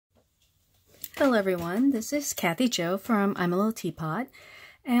Hello everyone, this is Kathy Jo from I'm a Little Teapot,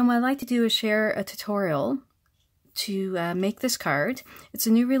 and what I'd like to do is share a tutorial to make this card. It's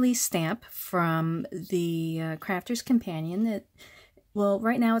a new release stamp from the Crafter's Companion. Well,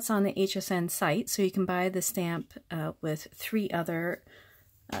 right now it's on the HSN site, so you can buy the stamp with 3 other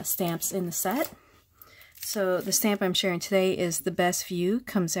stamps in the set. So the stamp I'm sharing today is The Best View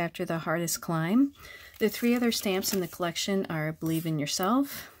Comes After the Hardest Climb. The 3 other stamps in the collection are Believe in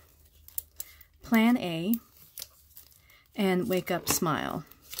Yourself, Plan A, and Wake Up Smile.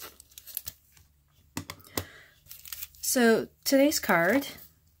 So today's card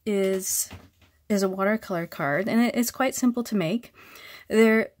is a watercolor card, and it's quite simple to make.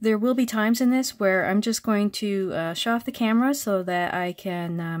 There will be times in this where I'm just going to show off the camera so that I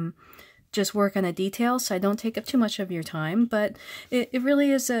can just work on the details, so I don't take up too much of your time, but it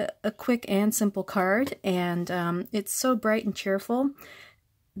really is a quick and simple card, and it's so bright and cheerful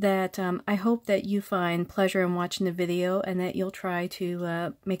that I hope that you find pleasure in watching the video and that you'll try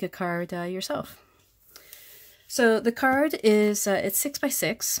to make a card yourself. So the card is it's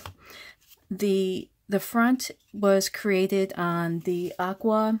 6x6. The front was created on the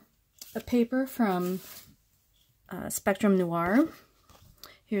aqua paper from Spectrum Noir.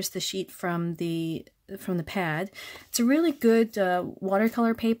 Here's the sheet from the pad. It's a really good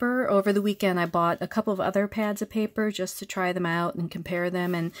watercolor paper. Over the weekend I bought a couple of other pads of paper just to try them out and compare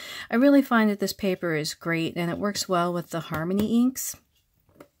them, and I really find that this paper is great and it works well with the Harmony inks.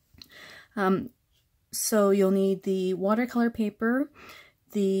 So you'll need the watercolor paper,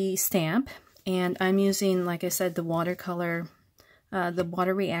 the stamp, and I'm using, like I said, the watercolor, the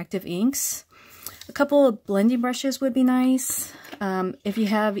water reactive inks. A couple of blending brushes would be nice. If you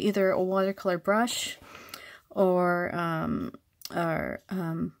have either a watercolor brush or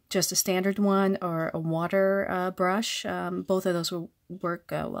just a standard one, or a water brush, both of those will work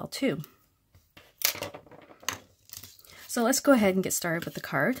well too. So let's go ahead and get started with the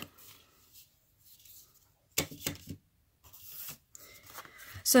card.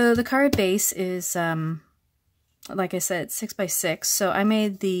 So the card base is, like I said, 6x6. So I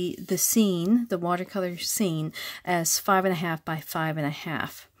made the scene, the watercolor scene, as 5.5 by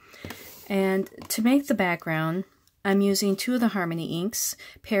 5.5. And to make the background, I'm using 2 of the Harmony inks,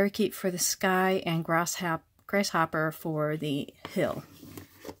 Parakeet for the sky and Grasshopper for the hill.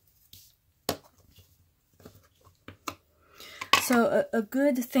 So a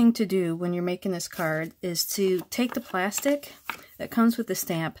good thing to do when you're making this card is to take the plastic that comes with the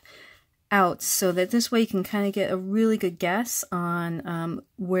stamp out, so that this way you can kind of get a really good guess on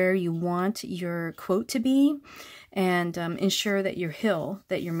where you want your quote to be, and ensure that your hill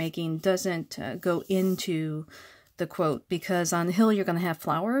that you're making doesn't go into the quote, because on the hill you're going to have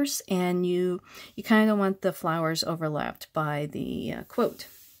flowers, and you kind of don't want the flowers overlapped by the quote.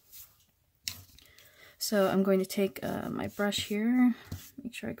 So I'm going to take my brush here,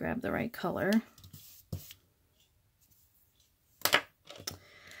 make sure I grab the right color.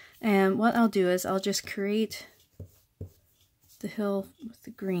 And what I'll do is I'll just create the hill with the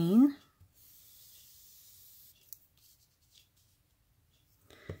green.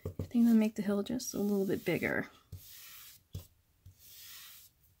 I think I'll make the hill just a little bit bigger.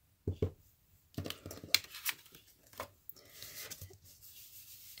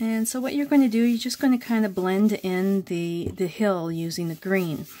 And so what you're going to do, you're just going to kind of blend in the hill using the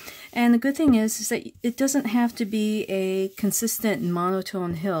green. And the good thing is that it doesn't have to be a consistent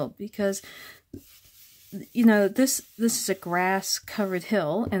monotone hill, because, you know, this is a grass covered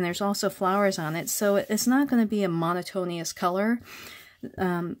hill and there's also flowers on it, so it's not going to be a monotonous color.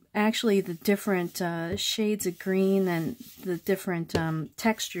 Actually, the different shades of green and the different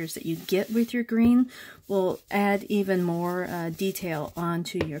textures that you get with your green will add even more detail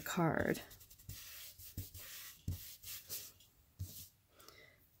onto your card.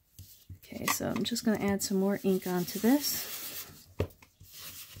 Okay, so I'm just going to add some more ink onto this.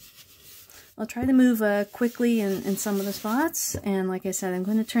 I'll try to move quickly in some of the spots, and like I said, I'm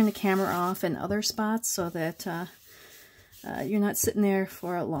going to turn the camera off in other spots so that you're not sitting there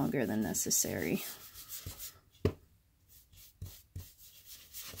for longer than necessary.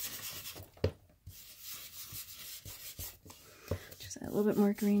 Just add a little bit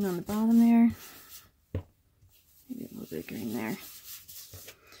more green on the bottom there. Maybe a little bit of green there.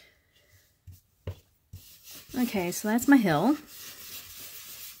 Okay, so that's my hill.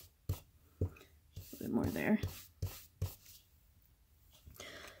 A little bit more there.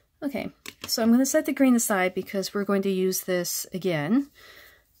 Okay, so I'm going to set the green aside because we're going to use this again.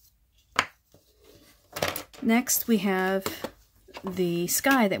 Next, we have the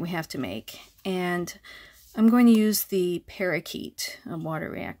sky that we have to make, and I'm going to use the Parakeet water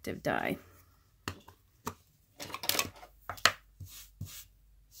reactive dye.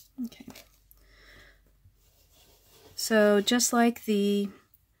 Okay. So just like the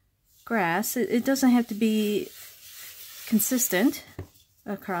grass, it doesn't have to be consistent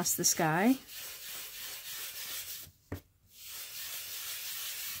across the sky.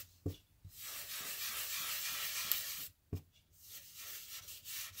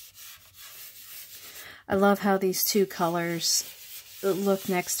 I love how these two colors look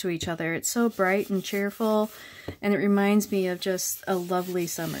next to each other. It's so bright and cheerful, and it reminds me of just a lovely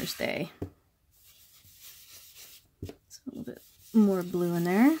summer's day. So a little bit more blue in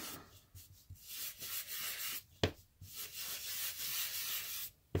there.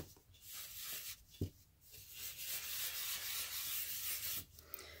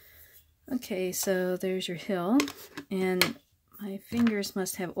 Okay, so there's your hill, and my fingers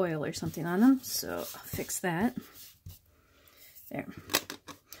must have oil or something on them, so I'll fix that. There.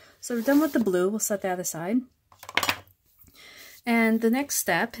 So we're done with the blue. We'll set that aside. And the next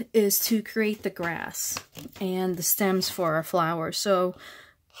step is to create the grass and the stems for our flowers. So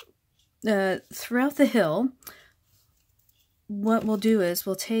throughout the hill, what we'll do is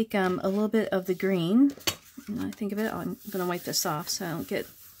we'll take a little bit of the green. When I think of it, I'm going to wipe this off so I don't get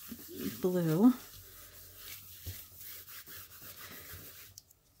blue.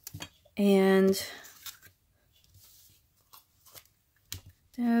 And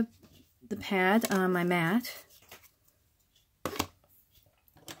dab the pad on my mat. I'm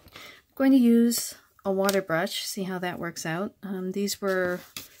going to use a water brush, see how that works out. These were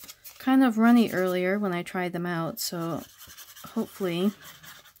kind of runny earlier when I tried them out, so hopefully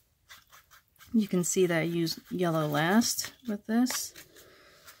you can see that I used yellow last with this.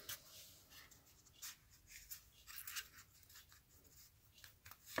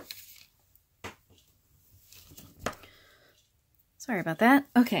 Sorry about that.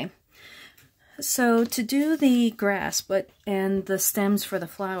 Okay, so to do the grass and the stems for the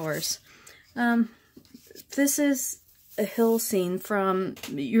flowers, this is a hill scene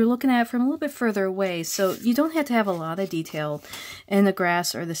you're looking at it from a little bit further away, so you don't have to have a lot of detail in the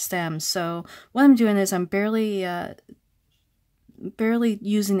grass or the stems. So what I'm doing is I'm barely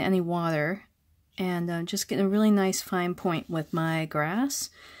using any water, and just getting a really nice fine point with my grass.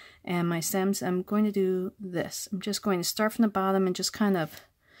 And my stems, I'm going to do this. I'm just going to start from the bottom and just kind of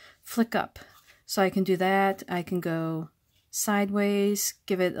flick up. So I can do that. I can go sideways,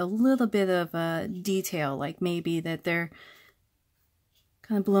 give it a little bit of detail, like maybe that they're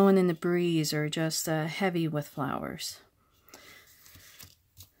kind of blowing in the breeze or just heavy with flowers.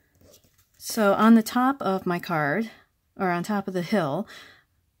 So on the top of my card, or on top of the hill,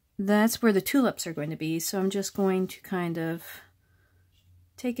 that's where the tulips are going to be. So I'm just going to kind of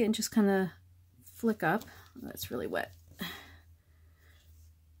take it and just kind of flick up. That's really wet.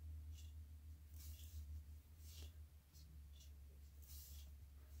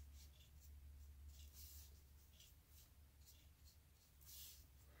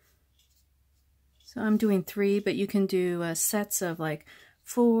 So I'm doing 3, but you can do sets of like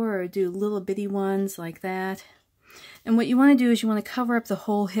 4 or do little bitty ones like that. And what you want to do is you want to cover up the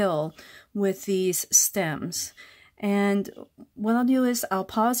whole hill with these stems. And what I'll do is I'll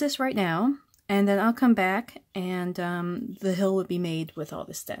pause this right now, and then I'll come back, and the hill will be made with all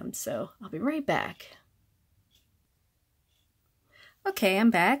the stems. So I'll be right back. Okay,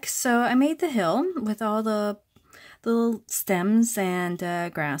 I'm back. So I made the hill with all the little stems and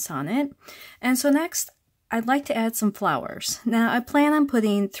grass on it. And so next, I'd like to add some flowers. Now, I plan on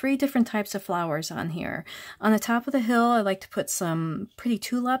putting 3 different types of flowers on here. On the top of the hill, I like to put some pretty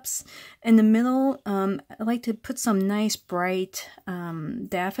tulips. In the middle, I like to put some nice bright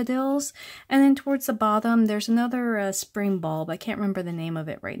daffodils. And then towards the bottom, there's another spring bulb. I can't remember the name of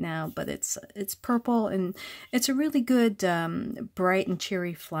it right now, but it's purple, and it's a really good bright and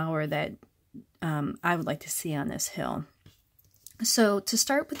cheery flower that I would like to see on this hill. So to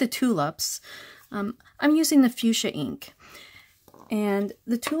start with the tulips, I'm using the fuchsia ink, and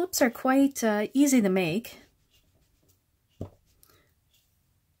the tulips are quite easy to make.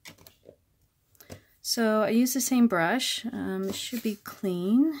 So I use the same brush. It should be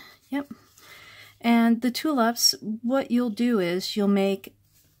clean. Yep. And the tulips, what you'll do is you'll make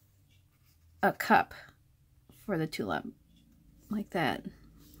a cup for the tulip, like that.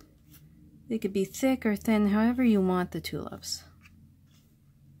 They could be thick or thin, however you want the tulips.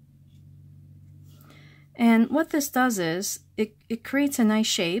 And what this does is it creates a nice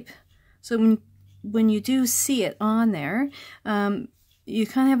shape. So when you do see it on there, you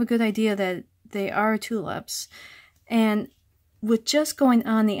kind of have a good idea that they are tulips. And with just going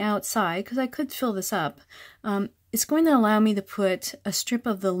on the outside, because I could fill this up, it's going to allow me to put a strip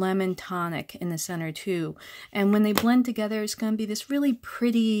of the lemon tonic in the center too. And when they blend together, it's going to be this really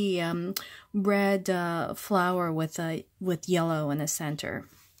pretty red flower with yellow in the center.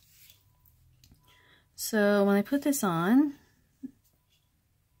 So when I put this on,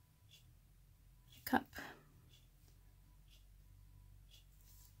 cup.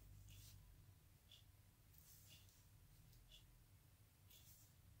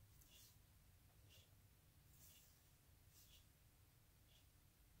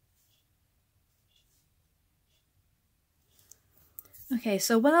 Okay,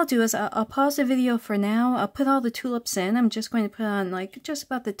 so what I'll do is I'll pause the video for now. I'll put all the tulips in. I'm just going to put on like just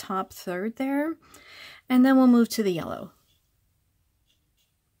about the top third there. And then we'll move to the yellow.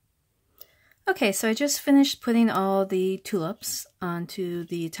 Okay, so I just finished putting all the tulips onto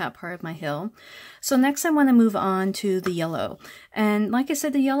the top part of my hill. So next I want to move on to the yellow. And like I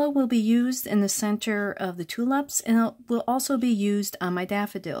said, the yellow will be used in the center of the tulips, and it will also be used on my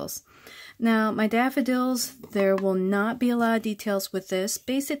daffodils. Now, my daffodils, there will not be a lot of details with this.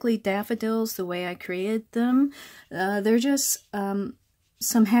 Basically, daffodils, the way I created them, they're just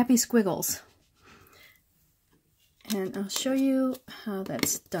some happy squiggles. And I'll show you how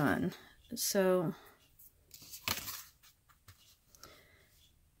that's done. So,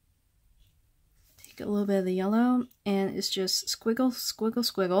 take a little bit of the yellow, and it's just squiggle, squiggle,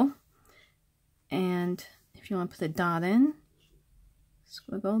 squiggle. And if you want to put a dot in,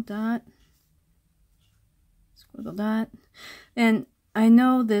 squiggle, dot, squiggle, dot. And I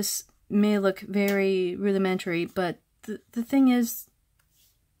know this may look very rudimentary, but the thing is,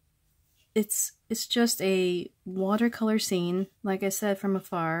 it's just a watercolor scene, like I said, from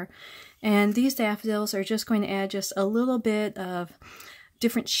afar. And these daffodils are just going to add just a little bit of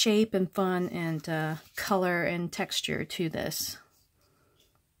different shape and fun and color and texture to this.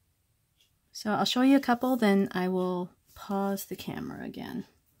 So I'll show you a couple, then I will pause the camera again.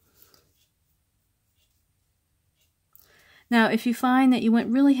 Now, if you find that you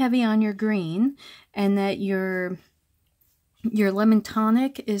went really heavy on your green and that your lemon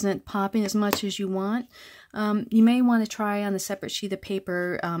tonic isn't popping as much as you want, you may want to try on a separate sheet of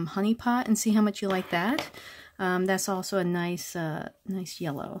paper honey pot and see how much you like that. That's also a nice nice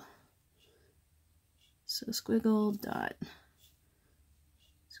yellow. So squiggle, dot,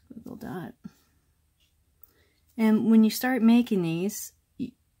 squiggle, dot. And when you start making these,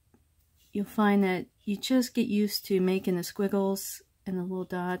 you'll find that you just get used to making the squiggles and the little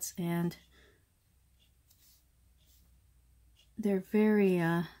dots, and they're very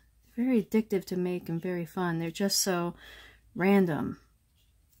very addictive to make and very fun. They're just so random.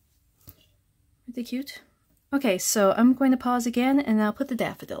 Aren't they cute? Okay, so I'm going to pause again and I'll put the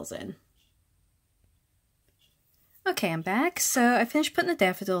daffodils in. Okay, I'm back. So I finished putting the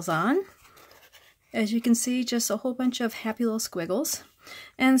daffodils on. As you can see, just a whole bunch of happy little squiggles.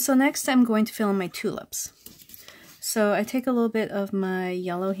 And so next I'm going to fill in my tulips. So I take a little bit of my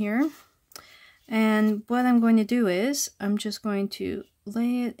yellow here, and what I'm going to do is I'm just going to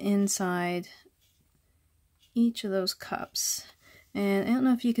lay it inside each of those cups. And I don't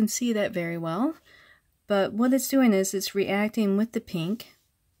know if you can see that very well, but what it's doing is it's reacting with the pink,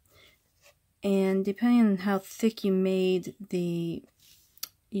 and depending on how thick you made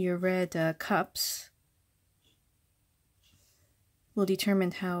your red cups will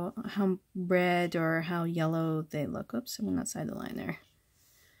determine how red or how yellow they look. Oops, I went outside the line there.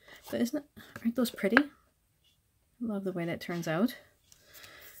 But aren't those pretty? I love the way that turns out.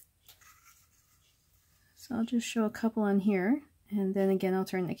 So I'll just show a couple on here, and then again I'll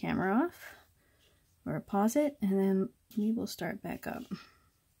turn the camera off or pause it, and then we will start back up.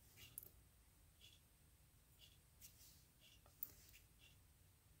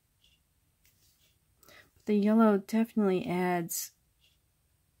 The yellow definitely adds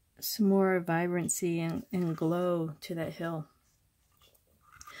some more vibrancy and glow to that hill.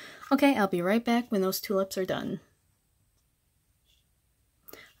 Okay, I'll be right back when those tulips are done.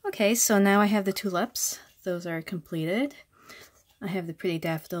 Okay, so now I have the tulips. Those are completed. I have the pretty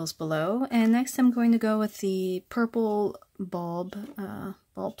daffodils below, and next I'm going to go with the purple bulbed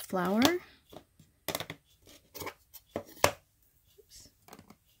flower. Oops.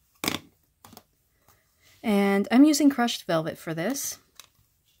 And I'm using crushed velvet for this.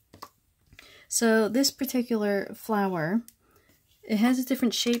 So this particular flower, it has a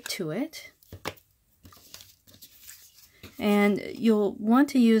different shape to it. And you'll want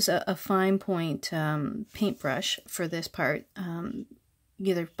to use a fine point paintbrush for this part,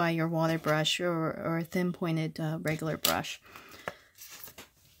 either by your water brush or a thin pointed regular brush.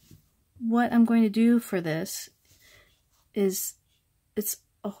 What I'm going to do for this is it's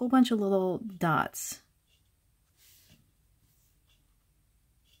a whole bunch of little dots.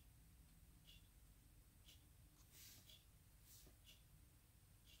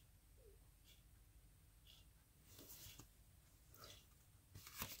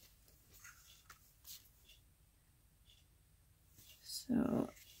 So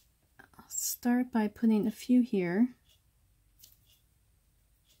I'll start by putting a few here.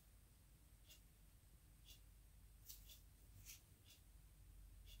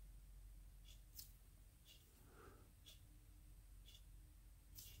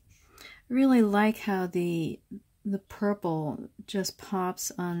 I really like how the purple just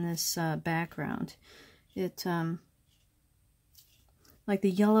pops on this background. It like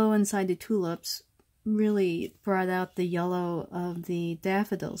the yellow inside the tulips really brought out the yellow of the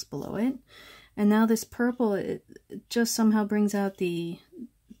daffodils below it, and now this purple, it just somehow brings out the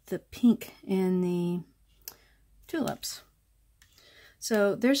pink in the tulips.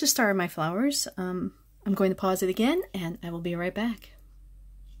 So there's the start of my flowers. I'm going to pause it again and I will be right back.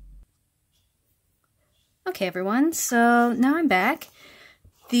 Okay everyone, so now I'm back.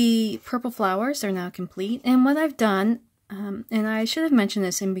 The purple flowers are now complete, and what I've done, and I should have mentioned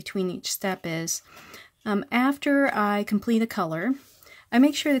this in between each step, is after I complete a color, I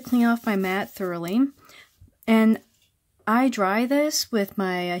make sure to clean off my mat thoroughly, and I dry this with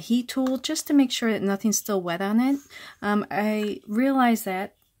my heat tool just to make sure that nothing's still wet on it. I realized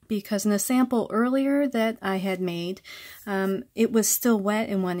that because in the sample earlier that I had made, it was still wet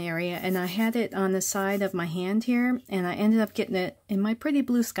in one area, and I had it on the side of my hand here, and I ended up getting it in my pretty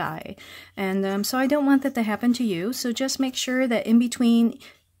blue sky. And so I don't want that to happen to you, so just make sure that in between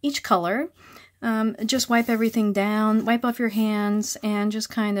each color, just wipe everything down, wipe off your hands, and just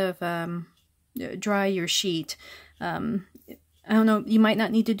kind of dry your sheet. I don't know, you might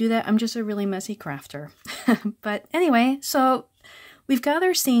not need to do that. I'm just a really messy crafter. But anyway, so we've got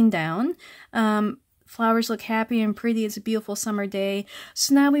our scene down. Flowers look happy and pretty. It's a beautiful summer day.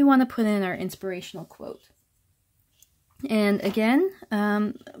 So now we want to put in our inspirational quote. And again,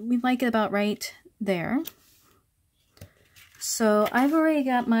 we like it about right there. So I've already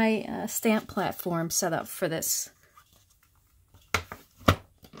got my stamp platform set up for this.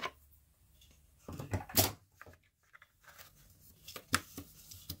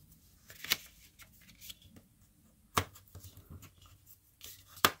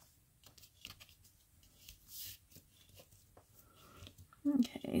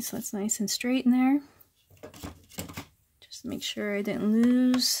 Okay, so it's nice and straight in there. Just make sure I didn't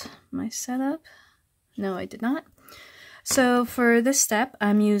lose my setup. No, I did not. So for this step,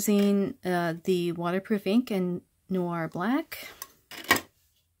 I'm using the waterproof ink in Noir Black.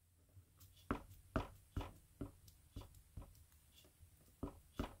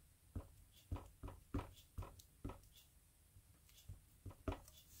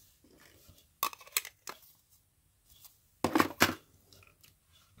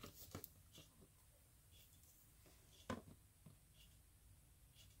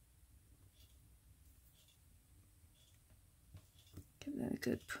 Give that a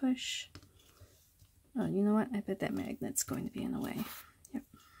good push. Oh, you know what? I bet that magnet's going to be in the way. Yep.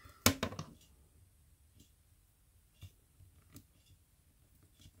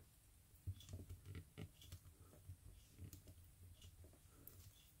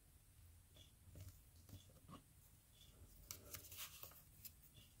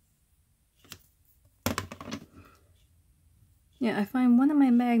 Yeah, I find one of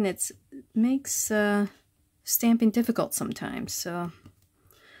my magnets makes stamping difficult sometimes, so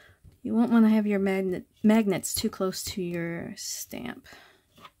you won't want to have your magnets too close to your stamp.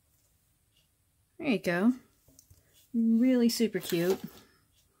 There you go. Really super cute.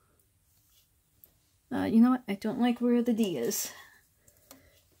 You know what? I don't like where the D is.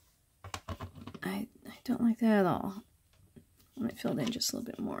 I don't like that at all. I might fill it in just a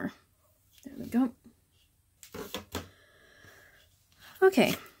little bit more. There we go.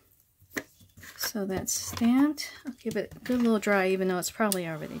 Okay. So that's stamped. I'll give it a good little dry, even though it's probably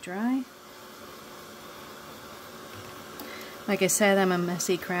already dry. Like I said, I'm a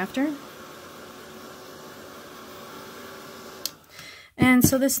messy crafter. And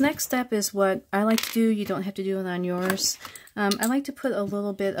so this next step is what I like to do. You don't have to do it on yours. I like to put a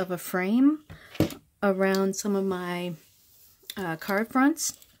little bit of a frame around some of my card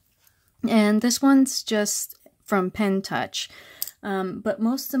fronts. And this one's just from Pen Touch. But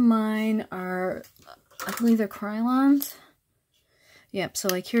most of mine are, I believe they're Krylons. Yep, so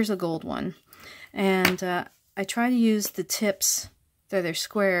like here's a gold one. And I try to use the tips that are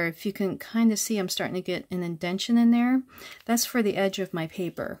square. If you can kind of see, I'm starting to get an indentation in there. That's for the edge of my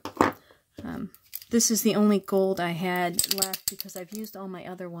paper. This is the only gold I had left because I've used all my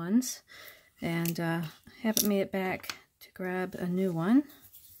other ones. And I haven't made it back to grab a new one.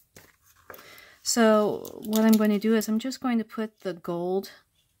 So what I'm going to do is I'm just going to put the gold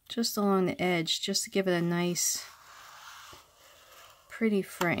just along the edge just to give it a nice, pretty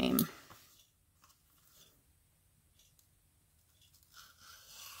frame.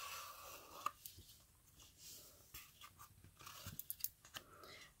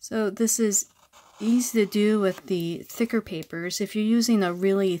 So this is easy to do with the thicker papers. If you're using a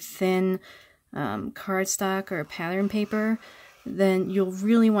really thin cardstock or pattern paper, then you'll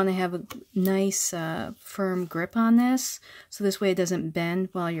really want to have a nice firm grip on this, so this way it doesn't bend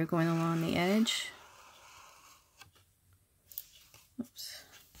while you're going along the edge. Oops.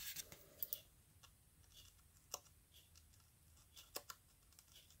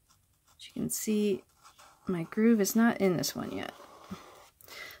 As you can see, my groove is not in this one yet.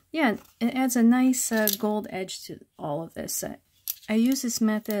 Yeah, it adds a nice gold edge to all of this. I use this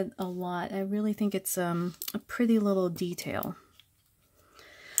method a lot. I really think it's a pretty little detail.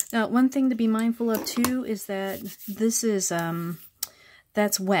 Now, one thing to be mindful of too is that this is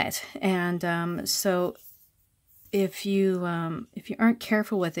that's wet, and so if you aren't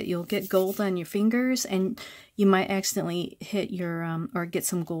careful with it, you'll get gold on your fingers, and you might accidentally hit your or get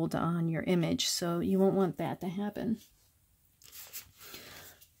some gold on your image. So you won't want that to happen.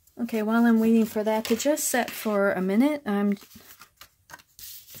 Okay, while I'm waiting for that to just set for a minute, did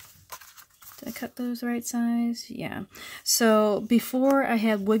I cut those the right size? Yeah. So before I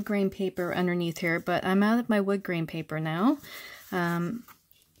had wood grain paper underneath here, but I'm out of my wood grain paper now.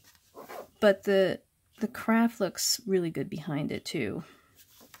 But the craft looks really good behind it too.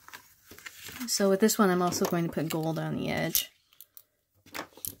 So with this one, I'm also going to put gold on the edge.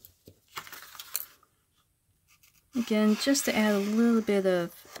 Again, just to add a little bit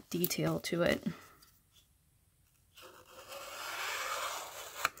of detail to it.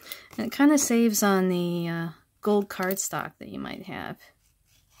 And it kind of saves on the gold cardstock that you might have.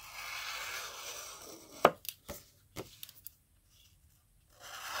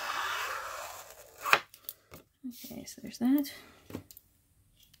 Okay, so there's that.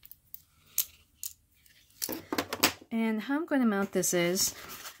 And how I'm going to mount this is,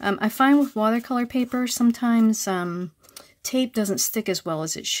 I find with watercolor paper, sometimes tape doesn't stick as well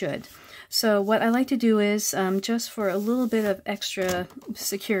as it should. So what I like to do is, just for a little bit of extra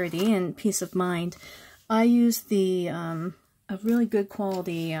security and peace of mind, I use the a really good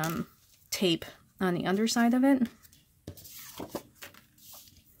quality tape on the underside of it.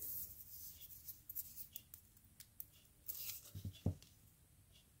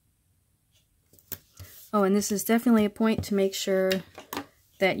 Oh, and this is definitely a point to make sure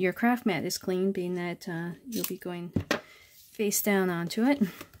that your craft mat is clean, being that you'll be going face down onto it.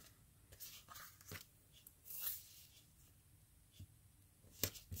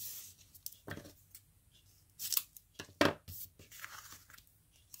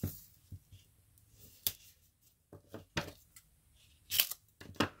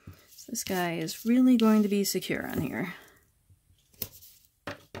 So this guy is really going to be secure on here.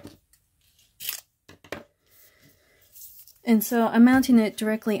 And so I'm mounting it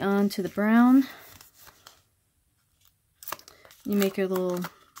directly onto the brown. You make your little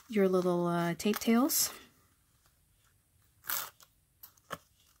tape tails.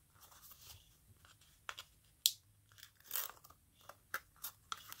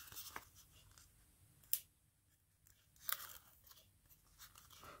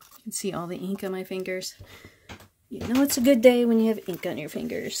 You can see all the ink on my fingers. You know it's a good day when you have ink on your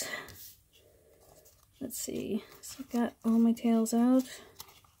fingers. Let's see, so I've got all my tails out,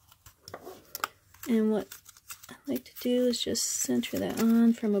 and what I like to do is just center that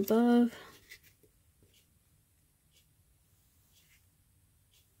on from above.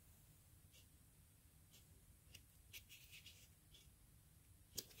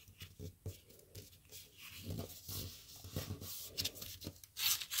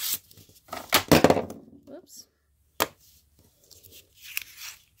 Whoops.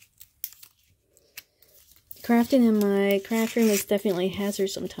 Crafting in my craft room is definitely a hazard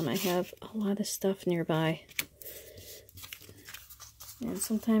sometimes. I have a lot of stuff nearby. And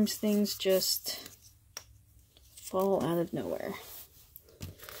sometimes things just fall out of nowhere.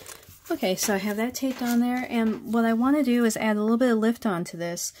 Okay, so I have that taped on there, and what I want to do is add a little bit of lift onto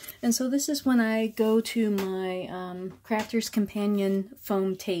this. And so this is when I go to my Crafter's Companion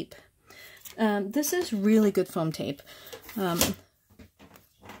foam tape. This is really good foam tape.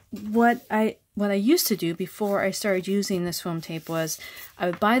 What I used to do before I started using this foam tape was I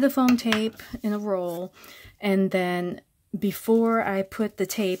would buy the foam tape in a roll, and then before I put the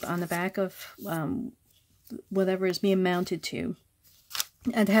tape on the back of whatever is being mounted to,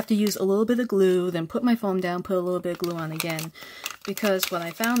 I'd have to use a little bit of glue, then put my foam down, put a little bit of glue on again, because what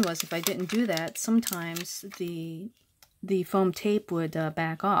I found was if I didn't do that, sometimes the foam tape would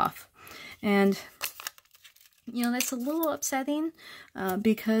back off. And you know, that's a little upsetting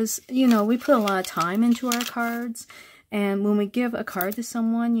because, you know, we put a lot of time into our cards, and when we give a card to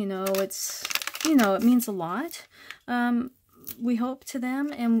someone, you know, it's, you know, it means a lot. we hope to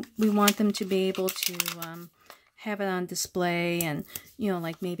them, and we want them to be able to have it on display, and you know,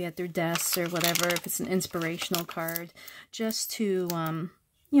 like maybe at their desks or whatever, if it's an inspirational card, just to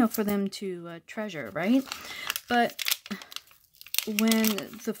you know, for them to treasure, right? But when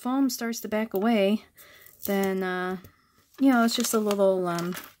the foam starts to back away, then you know, it's just a little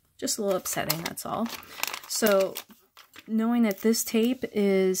upsetting, that's all. So knowing that this tape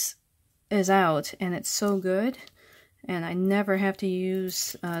is out and it's so good, and I never have to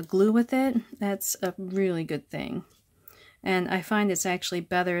use glue with it, that's a really good thing. And I find it's actually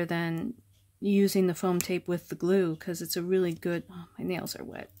better than using the foam tape with the glue, because it's a really good, oh, my nails are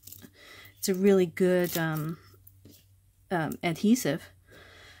wet. It's a really good adhesive.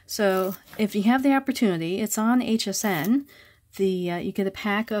 So if you have the opportunity, it's on HSN. You get a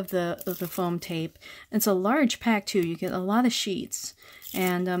pack of the foam tape. It's a large pack too. You get a lot of sheets,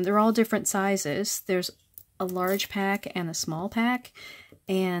 and they're all different sizes. There's a large pack and a small pack,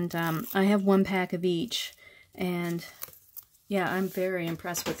 and I have one pack of each. And yeah, I'm very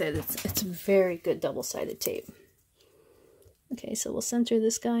impressed with it. It's a very good double-sided tape. Okay, so we'll center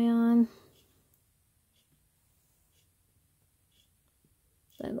this guy on.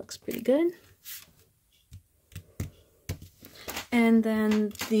 That looks pretty good. And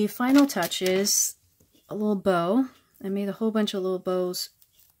then the final touch is a little bow. I made a whole bunch of little bows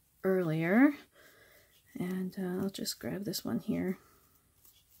earlier. And I'll just grab this one here.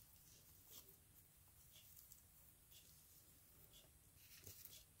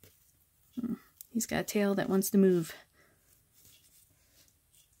 He's got a tail that wants to move.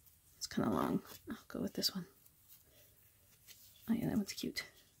 It's kind of long. I'll go with this one. Oh yeah, that one's cute.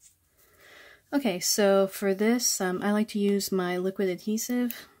 Okay, so for this, I like to use my liquid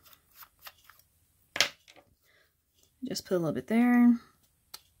adhesive. Just put a little bit there.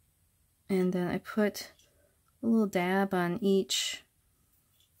 And then I put a little dab on each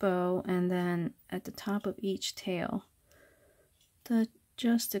bow, and then at the top of each tail,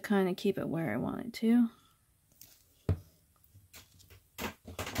 just to kind of keep it where I want it to.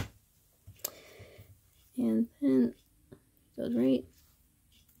 And then goes right,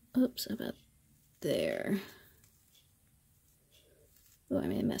 oops, about there. Oh, I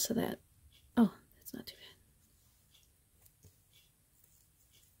made a mess of that. Oh, that's not too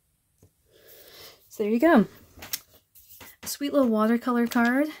bad. So there you go. A sweet little watercolor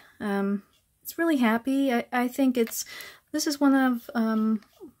card. It's really happy. I think this is one of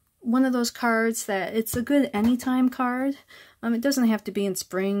those cards that it's a good anytime card. It doesn't have to be in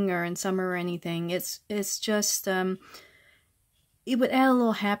spring or in summer or anything. It's just it would add a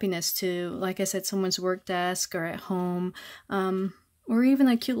little happiness to, like I said, someone's work desk or at home, or even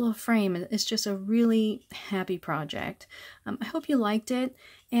a cute little frame. It's just a really happy project. I hope you liked it.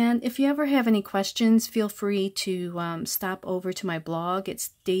 And if you ever have any questions, feel free to stop over to my blog. It's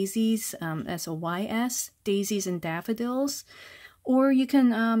Daisies, S-O-Y-S, Daisies and Daffodils. Or you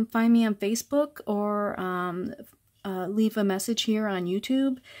can find me on Facebook, or leave a message here on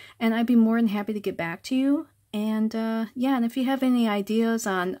YouTube, and I'd be more than happy to get back to you. And yeah, and if you have any ideas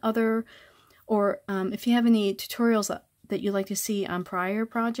on other, or if you have any tutorials that you'd like to see on prior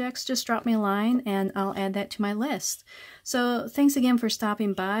projects, just drop me a line and I'll add that to my list. So thanks again for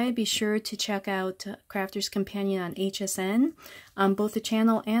stopping by. Be sure to check out Crafter's Companion on HSN, on both the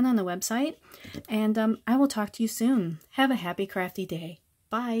channel and on the website. And I will talk to you soon. Have a happy crafty day.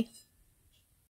 Bye.